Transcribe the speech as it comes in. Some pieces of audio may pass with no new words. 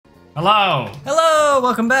Hello. Hello,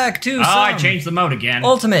 welcome back to I changed the mode again.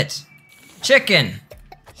 Ultimate Chicken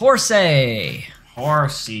Horsey.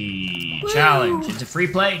 Horsey challenge. Is it free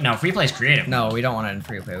play? No, free play is creative. No, we don't want it in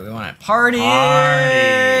free play. We want it party.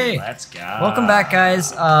 Party. Let's go. Welcome back,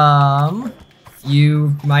 guys.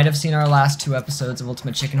 You might have seen our last 2 episodes of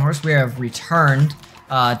Ultimate Chicken Horse. We have returned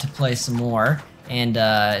to play some more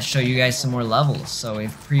and show you guys some more levels. So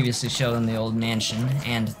we've previously shown the old mansion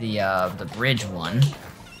and the bridge one.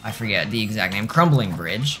 I forget the exact name, Crumbling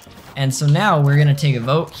Bridge. And so now we're gonna take a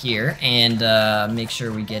vote here and make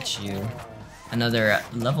sure we get you another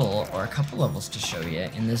level or a couple levels to show you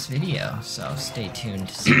in this video. So stay tuned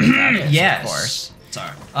to see what that is, yes. Of course.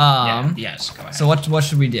 Sorry. Yes, go ahead. So what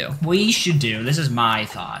should we do? We should do, this is my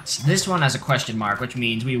thoughts. This one has a question mark, which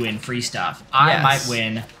means we win free stuff. I might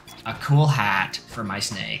win a cool hat for my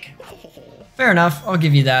snake. Fair enough, I'll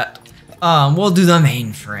give you that. We'll do the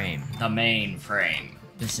mainframe. The mainframe.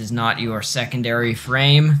 This is not your secondary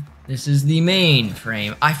frame. This is the main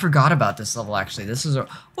frame. I forgot about this level, actually. This is a...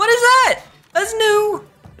 What is that? That's new.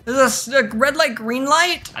 Is this a red light, green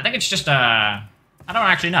light? I think it's just I don't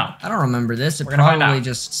actually know. I don't remember this. It probably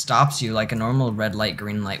just stops you like a normal red light,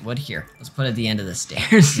 green light would here. Let's put it at the end of the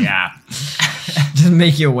stairs. Yeah. Just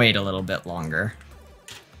make you wait a little bit longer.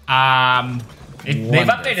 They've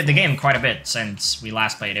updated the game quite a bit since we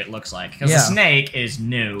last played it, looks like. Because the snake is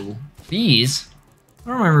new. Bees? I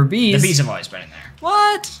don't remember bees. The bees have always been in there.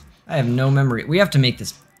 What? I have no memory. We have to make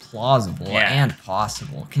this plausible and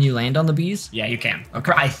possible. Can you land on the bees? Yeah, you can.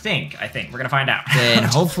 Okay. I think. We're gonna find out. Then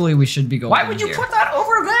hopefully we should be going Why would you put that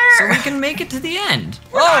over there? So we can make it to the end.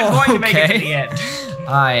 We're not going to make it to the end.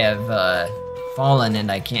 I have fallen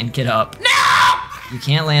and I can't get up. No! You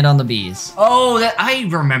can't land on the bees. Oh, I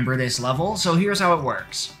remember this level. So here's how it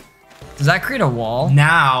works. Does that create a wall?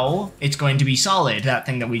 Now it's going to be solid, that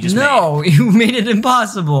thing that we just made. No, you made it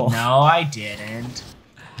impossible. No, I didn't.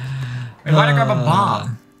 Wait, why'd I grab a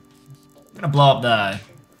bomb? I'm gonna blow up the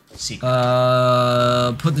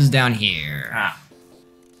secret. Put this down here. Ah.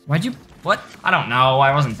 Why'd you... What? I don't know,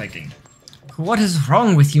 I wasn't thinking. What is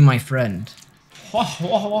wrong with you, my friend?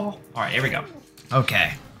 Alright, here we go.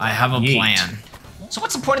 Okay, I have a plan. So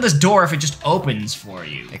what's the point of this door if it just opens for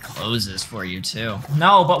you? It closes for you, too.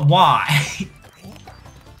 No, but why?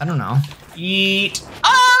 I don't know. Eat.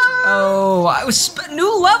 Oh, I was...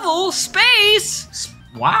 New level, space!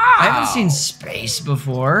 Wow. I haven't seen space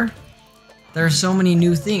before. There are so many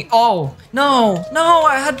new things. Oh, no,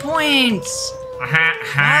 I had points.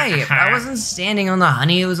 Right, I wasn't standing on the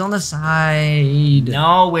honey, it was on the side.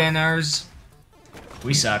 No winners.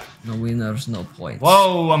 We suck. No winners, no points.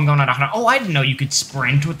 Whoa, I'm going on a hundred. Oh, I didn't know you could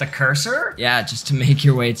sprint with the cursor. Yeah, just to make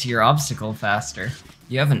your way to your obstacle faster.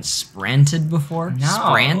 You haven't sprinted before? No.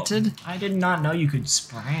 Spranted? I did not know you could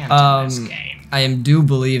sprint in this game. I do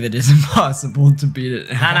believe it is impossible to beat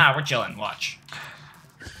it. Nah, we're chilling. Watch.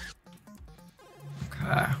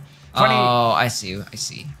 Okay. Oh, I see.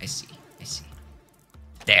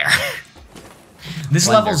 There. This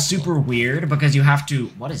level's super weird because you have to...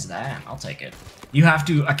 What is that? I'll take it. You have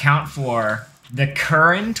to account for the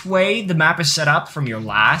current way the map is set up from your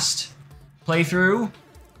last playthrough,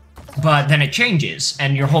 but then it changes,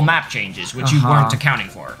 and your whole map changes, which you weren't accounting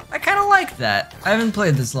for. I kind of like that. I haven't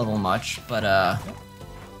played this level much, but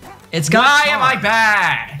it's got Why charm. am I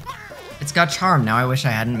bad? It's got charm. Now I wish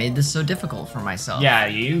I hadn't made this so difficult for myself. Yeah,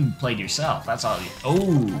 you played yourself. That's all.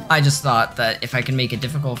 Oh. I just thought that if I can make it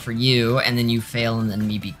difficult for you, and then you fail, and then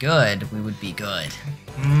me be good, we would be good.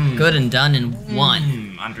 Good and done in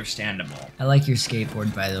one. Understandable. I like your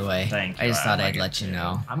skateboard, by the way. Thank you. I just thought I'd let you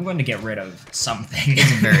know. I'm going to get rid of something.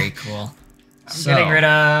 It's very cool. I'm getting rid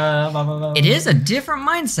of... It is a different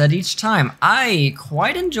mindset each time. I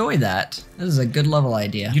quite enjoy that. This is a good level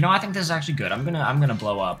idea. You know, I think this is actually good. I'm gonna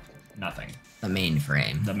blow up nothing. The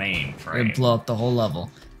mainframe. The mainframe. We're gonna blow up the whole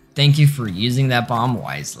level. Thank you for using that bomb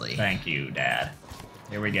wisely. Thank you, Dad.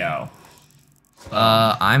 Here we go.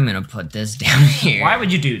 I'm gonna put this down here. Why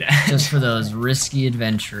would you do that? Just for those risky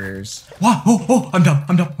adventurers. Whoa, I'm done.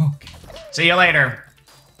 Okay. See you later.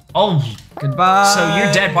 Oh. Goodbye. So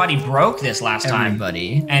your dead body broke this last time.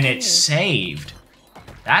 Everybody. And it saved.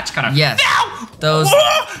 That's kind of... Yes. No! Those...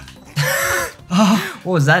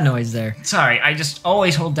 What was that noise there? Sorry, I just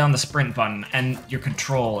always hold down the sprint button and your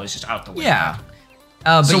control is just out the window. Yeah.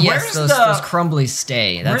 But so yes, those crumbly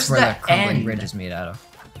stay. That's where the crumbling end? bridge is made out of.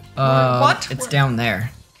 What? It's down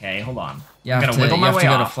there. Okay, hold on. You have to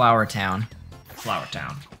go to Flower Town. Flower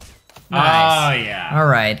Town. Nice. Oh, yeah.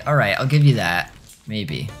 Alright, I'll give you that.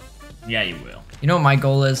 Maybe. Yeah, you will. You know what my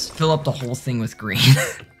goal is? Fill up the whole thing with green.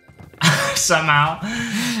 somehow.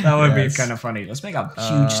 That would be Yes. kind of funny. Let's make a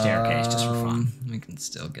huge staircase just for fun. We can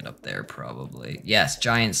still get up there, probably. Yes,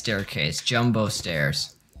 giant staircase. Jumbo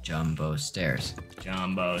stairs. Jumbo stairs.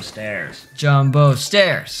 Jumbo stairs. Jumbo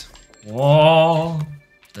stairs. Whoa.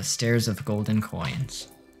 The stairs of golden coins.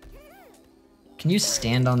 Can you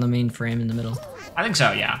stand on the mainframe in the middle? I think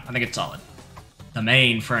so, yeah. I think it's solid. The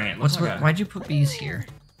mainframe. Why'd you put bees here?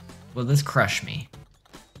 Will this crush me?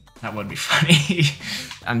 That would be funny.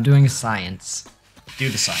 I'm doing science. Do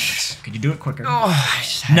the science. Could you do it quicker? Oh, I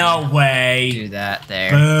just had No to way. do that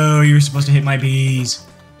there. Boo, you were supposed to hit my bees.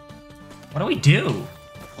 What do we do?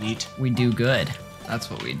 Eat. We do good. That's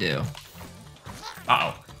what we do.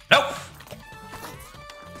 Uh-oh. Nope.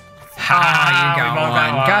 Ah, you we got both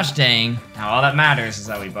one. got Gosh dang. Now, all that matters is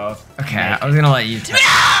that we both. Okay, make I was gonna let you take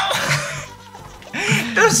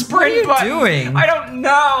The sprint What are button. you doing? I don't know.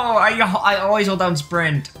 I always hold down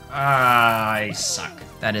sprint. I suck.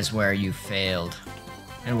 That is where you failed.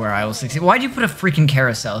 And where I will succeed. Why'd you put a freaking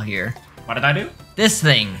carousel here? What did I do? This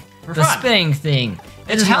thing. For the fun. spinning thing.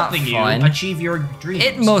 It's is not helping you fun. achieve your dreams.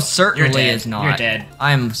 It most certainly You're dead. is not. You're dead.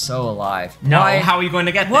 I'm so alive. No, Why? how are you going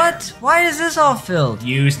to get What? Why is this all filled? there?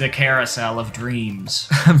 Use the carousel of dreams.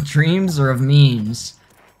 Of dreams or of memes?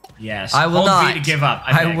 Yes. I will Hold not. B to give up.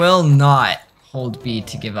 I think. will not hold B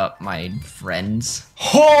to give up my friends.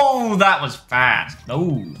 Oh, that was fast.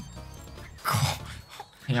 Oh.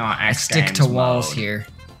 You know, I X stick to Games walls mode. here.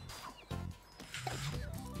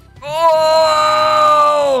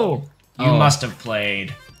 Oh! You must have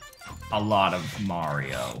played a lot of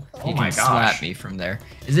Mario. Oh You my can gosh. slap me from there.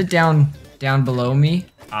 Is it down below me?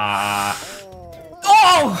 Oh!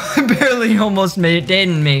 I barely almost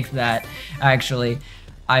didn't make that. Actually,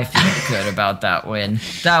 I feel good about that win.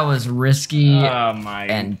 That was risky Oh my.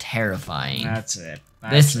 and terrifying. That's it.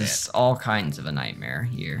 This is all kinds of a nightmare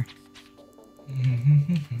here.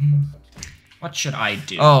 What should I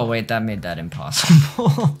do? Oh wait, that made that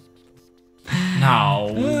impossible. No.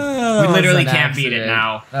 That We was literally an can't beat it accident.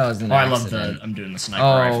 now. That was an Oh, I love accident. I'm doing the sniper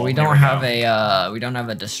rifle. Oh, we Here don't have go. we don't have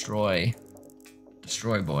a destroy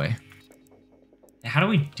boy. How do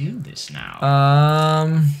we do this now?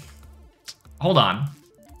 Hold on.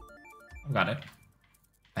 I've got it.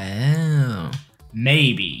 Oh.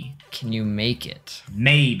 Maybe. Can you make it?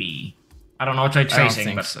 Maybe. I don't know what I'm I don't tracing,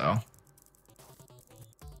 think but so.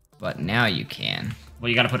 But now you can. well,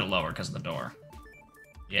 you got to put it lower because of the door.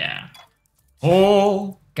 Yeah.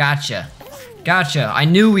 Oh. Gotcha. Gotcha. I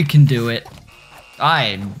knew we can do it.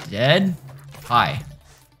 I'm dead. Hi.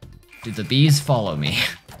 Do the bees follow me?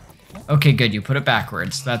 Okay, good. You put it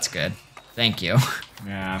backwards. That's good. Thank you.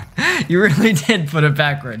 Yeah. You really did put it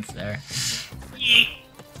backwards there. Yeet.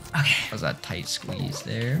 Okay. Was that tight squeeze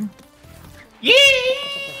there? Yee!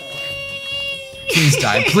 Please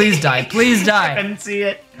die. Please die. Please I die. couldn't see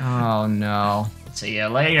it. Oh no. See you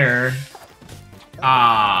later.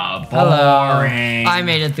 Ah, Hello. boring. I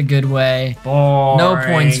made it the good way. Boring. No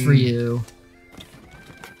points for you.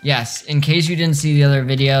 Yes, in case you didn't see the other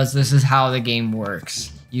videos, this is how the game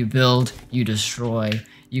works. You build, you destroy,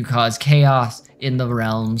 you cause chaos in the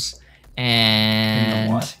realms, and... In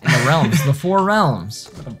the what? In the realms, the 4 realms.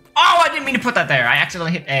 Oh, I didn't mean to put that there. I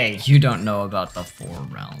accidentally hit A. You don't know about the 4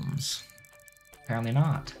 realms. Apparently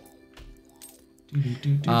not.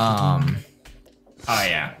 Oh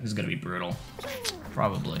yeah, this is gonna be brutal.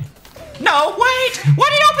 Probably. No, wait! Why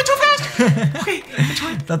did it open too fast?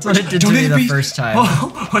 Okay, That's what it did to don't me hit the bees. first time.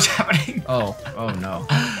 Oh, what's happening? Oh no.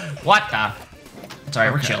 What the? Sorry,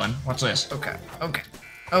 we're Okay. chilling. What's this? Okay.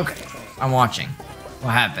 I'm watching.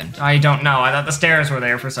 What happened? I don't know. I thought the stairs were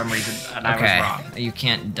there for some reason, and I was wrong. You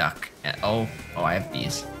can't duck. Oh, I have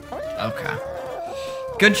bees. Okay.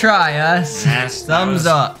 Good try, us. Yes, that Thumbs was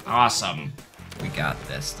up. Awesome. We got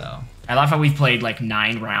this, though. I love how we've played like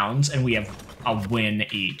 9 rounds and we have a win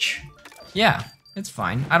each. Yeah, it's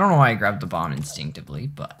fine. I don't know why I grabbed the bomb instinctively,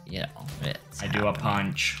 but, you know, it's I do a happening.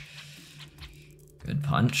 punch. Good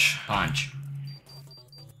punch. Punch.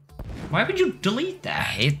 Why would you delete I that?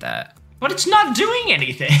 hate that. But it's not doing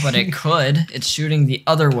anything. But it could. It's shooting the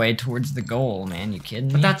other way towards the goal, man. You kidding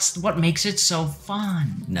me? But that's what makes it so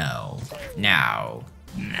fun. No. Now.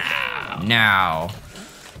 Now. Now.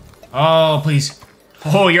 Oh, please.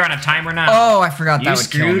 Oh, you're on a timer now. Oh, I forgot you that would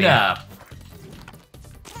kill screwed me. up.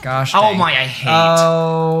 Gosh Oh dang. my, I hate.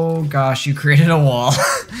 Oh gosh, you created a wall.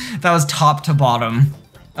 That was top to bottom.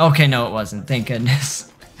 Okay, no it wasn't, thank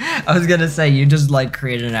goodness. I was gonna say, you just like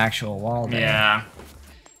created an actual wall there. Yeah.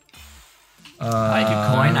 I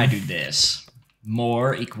do coin, I do this.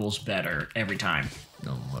 More equals better every time.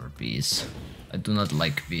 No more bees. I do not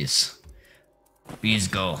like bees. Bees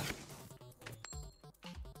go.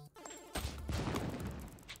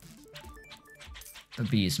 The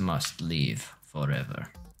bees must leave forever.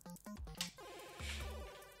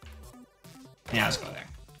 Yeah, let's go there.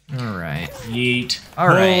 Alright. Yeet.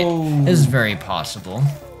 Alright. Oh. This is very possible.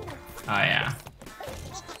 Oh, yeah.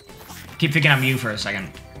 Keep thinking I'm you for a second.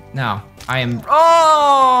 Now, I am...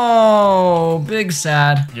 Oh! Big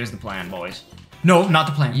sad. Here's the plan, boys. No, not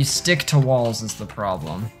the plan. You stick to walls is the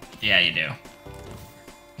problem. Yeah, you do.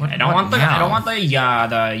 What, I don't want the now?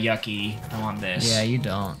 yucky. I want this. Yeah, you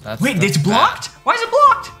don't. Wait, it's blocked? Why is it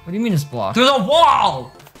blocked? What do you mean it's blocked? There's a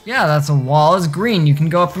wall! Yeah, that's a wall. It's green. You can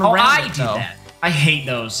go up and around I it, did though. that. I hate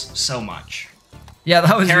those so much. Yeah,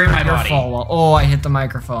 that was Carry your my body. fault. Oh, I hit the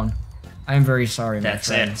microphone. I am very sorry, That's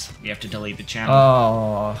my friends. it. You have to delete the channel.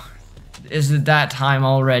 Oh, is it that time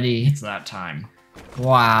already? It's that time.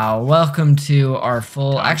 Wow, welcome to our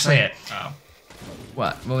full... Don't Actually, say it. Oh.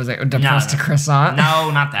 What was it? Depressed No. croissant? No,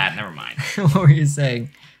 not that. Never mind. What were you saying?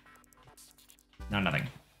 No, nothing.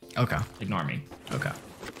 Okay. Ignore me. Okay.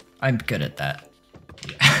 I'm good at that.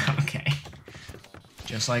 Yeah. Okay.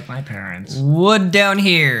 Just like my parents. Wood down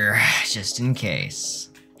here, just in case.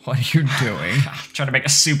 What are you doing? I'm trying to make a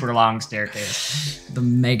super long staircase. The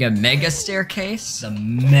mega staircase? The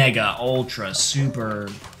mega, ultra, super,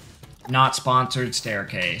 not sponsored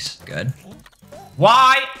staircase. Good.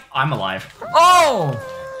 Why? I'm alive. Oh!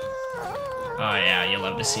 Oh yeah, you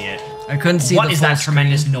love to see it. I couldn't see What the is full that screen.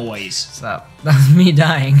 tremendous noise? So, that was me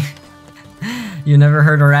dying. You never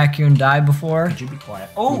heard a raccoon die before? Could you be quiet?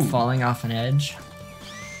 Oh! Falling off an edge?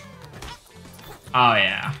 Oh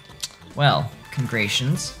yeah. Well,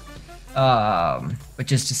 congratulations.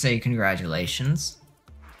 Which is to say congratulations.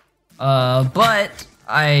 But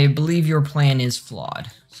I believe your plan is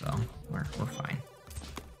flawed, so we're fine.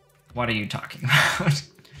 What are you talking about?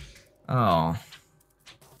 Oh.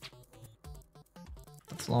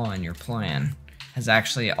 The flaw in your plan has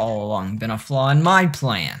actually all along been a flaw in my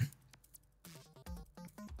plan.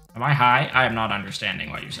 Am I high? I am not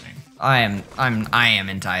understanding what you're saying. I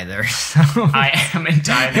amn't either, so I am in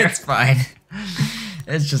either. it's fine.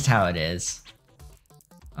 It's just how it is.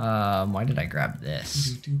 Why did I grab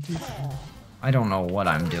this? I don't know what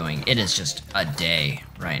I'm doing. It is just a day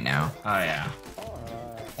right now. Oh yeah.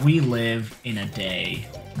 We live in a day.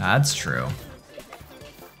 That's true.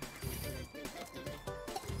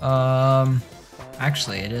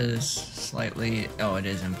 Actually, it is slightly... Oh, it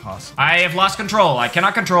is impossible. I have lost control. I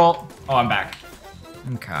cannot control. Oh, I'm back.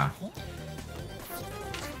 Okay.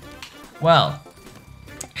 Well,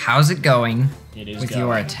 how's it going with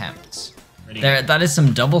your attempts? There, that is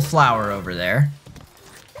some double flower over there.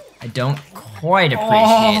 I don't quite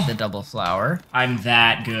appreciate the double flower. I'm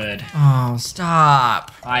that good. Oh,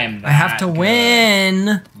 stop. I am that I have to good.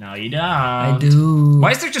 win. No, you don't. I do.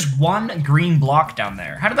 Why is there just one green block down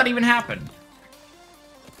there? How did that even happen?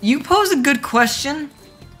 You pose a good question.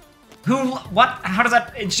 Who? What? How does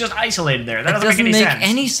that? It's just isolated there. That It doesn't make make any sense.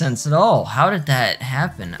 any sense at all. How did that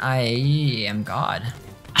happen? I am God.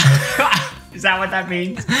 Is that what that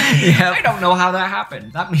means? Yep. I don't know how that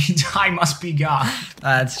happened. That means I must be God.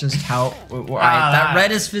 That's just how... that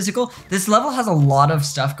red is physical. This level has a lot of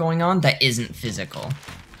stuff going on that isn't physical.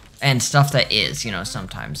 And stuff that is, you know,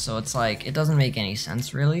 sometimes. So it's like, it doesn't make any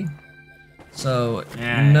sense, really. So,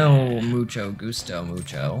 no mucho gusto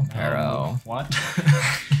mucho, pero... What?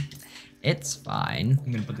 It's fine.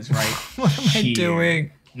 I'm gonna put this right What am I here.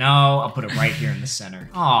 doing? No, I'll put it right here in the center.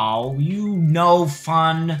 Oh, you know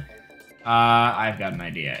fun. I've got an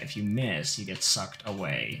idea. If you miss, you get sucked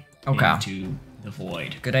away into the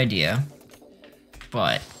void. Good idea.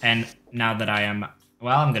 But... And now that I am...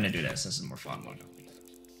 Well, I'm gonna do this. This is more fun.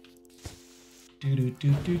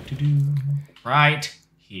 Right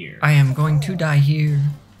here. I am going to die here.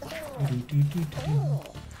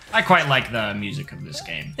 I quite like the music of this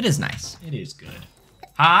game. It is nice. It is good.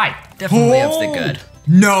 Hi. Definitely of the good.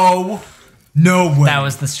 No. No way. That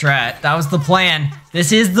was the strat. That was the plan.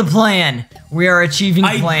 This is the plan. We are achieving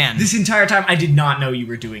plan. This entire time, I did not know you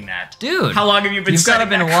were doing that. Dude. How long have you been You've gotta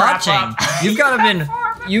setting been that crap watching. up? You've gotta been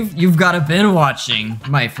you've gotta been watching,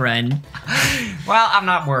 my friend. Well, I'm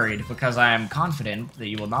not worried because I am confident that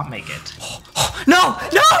you will not make it. No!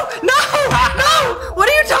 No! No! No! What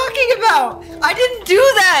are you talking about? I didn't do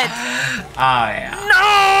that! Oh yeah.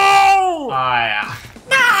 No! Oh yeah.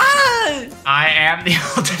 I am the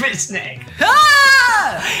ultimate snake.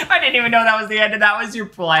 Ah! I didn't even know that was the end, and that was your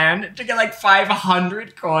plan to get like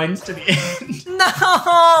 500 coins to the end.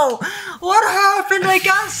 No! What happened? I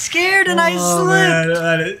got scared and I slipped.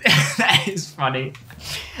 Man, that is funny.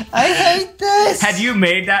 I hate this. Had you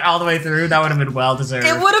made that all the way through, that would have been well deserved.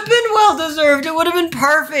 It would have been well deserved. It would have been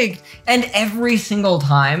perfect. And every single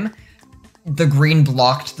time, the green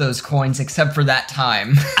blocked those coins except for that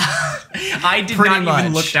time. I did Pretty not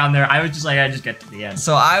even much. look down there. I was just like, I just get to the end.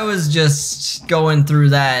 So I was just going through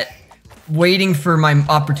that, waiting for my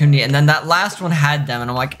opportunity, and then that last one had them, and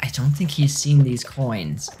I'm like, I don't think he's seen these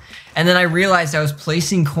coins. And then I realized I was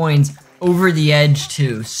placing coins over the edge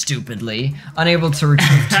too, stupidly, unable to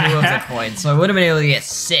retrieve 2 of the coins, so I would have been able to get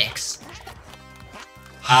 6.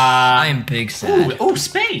 I am big sad. Ooh,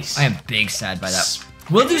 space. I am big sad by that.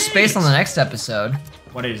 We'll do space on the next episode.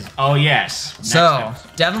 What is? Oh yes. Next So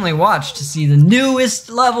episode. definitely watch to see the newest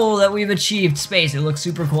level that we've achieved. Space. It looks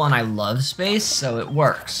super cool, and I love space, so it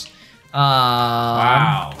works.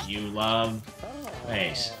 Wow, you love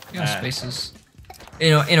space. Yeah, space is,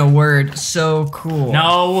 in a word, so cool.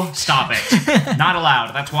 No, stop it. Not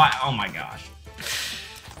allowed. That's why. Oh my gosh.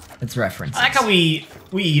 It's references. I like how we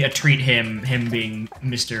treat him being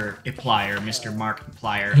Mr. Iplier, Mr. Mark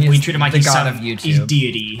Iplier. He We is treat him like the he's god some of YouTube. he's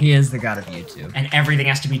deity, He is the god of YouTube. and everything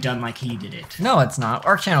has to be done like he did it. No, it's not.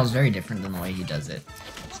 Our channel is very different than the way he does it.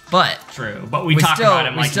 But True, but we talk about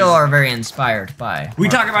him like we still he's- are very inspired by. We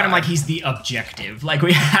talk about Markiplier. him like he's the objective. Like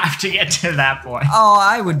we have to get to that point. Oh,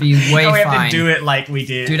 I would be way we have fine. to do it like we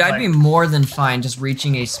did. Dude, I'd like- be more than fine just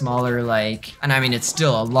reaching a smaller, like, and I mean, it's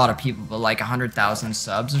still a lot of people, but like 100,000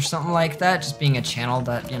 subs or something like that, just being a channel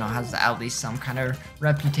that, has at least some kind of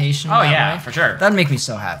reputation. Oh that yeah, way. for sure. That'd make me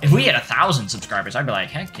so happy. If we had 1,000 subscribers, I'd be like,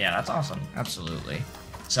 heck yeah, that's awesome. Absolutely.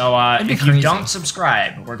 So That'd be if you crazy. don't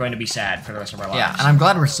subscribe, we're going to be sad for the rest of our lives. Yeah, and I'm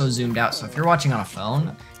glad we're so zoomed out, so if you're watching on a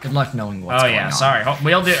phone, good luck knowing what's Oh going yeah, on. sorry.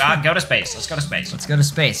 We'll do. Go to space. Let's go to space. Let's go to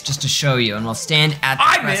space, just to show you, and we'll stand at the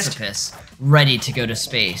I missed. precipice, ready to go to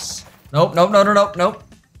space. Nope, nope, no, no, nope, nope.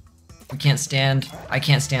 We can't stand, I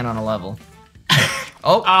can't stand on a level.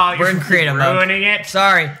 Oh, Oh, we're you're in creative mode. ruining it.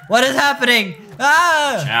 Sorry, what is happening?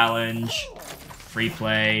 Ah! Challenge, free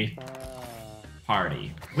play,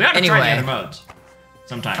 party. We ought to try the Anyway. other modes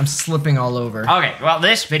sometime. I'm slipping all over. Okay, well,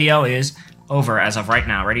 this video is over as of right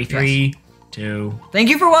now. Ready? 3, 2, Thank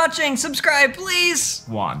you for watching. Subscribe, please.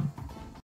 1.